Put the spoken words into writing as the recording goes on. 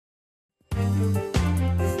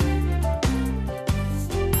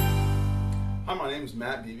name's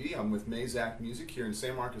Matt Beebe. I'm with Mazak Music here in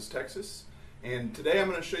San Marcos, Texas. And today I'm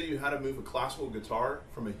going to show you how to move a classical guitar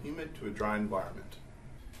from a humid to a dry environment.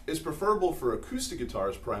 It's preferable for acoustic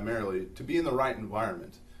guitars primarily to be in the right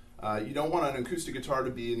environment. You don't want an acoustic guitar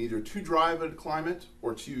to be in either too dry of a climate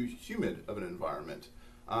or too humid of an environment.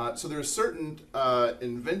 So there are certain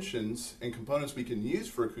inventions and components we can use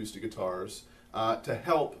for acoustic guitars to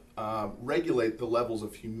help regulate the levels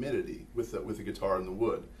of humidity with the guitar and the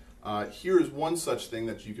wood. Here is one such thing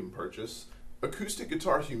that you can purchase. Acoustic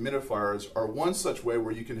guitar humidifiers are one such way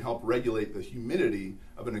where you can help regulate the humidity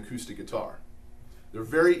of an acoustic guitar. They're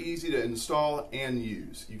very easy to install and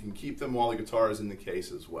use. You can keep them while the guitar is in the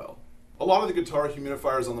case as well. A lot of the guitar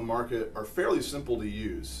humidifiers on the market are fairly simple to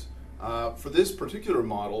use. For this particular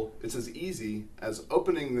model, it's as easy as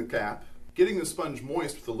opening the cap, getting the sponge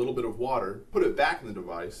moist with a little bit of water, put it back in the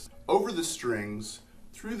device, over the strings,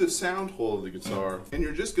 through the sound hole of the guitar, and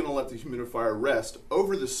you're just going to let the humidifier rest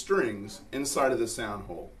over the strings inside of the sound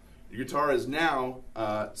hole. Your guitar is now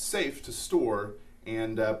safe to store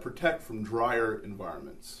and protect from drier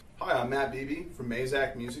environments. Hi, I'm Matt Beebe from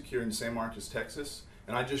Mazak Music here in San Marcos, Texas,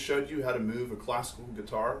 and I just showed you how to move a classical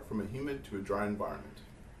guitar from a humid to a dry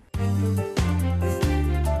environment.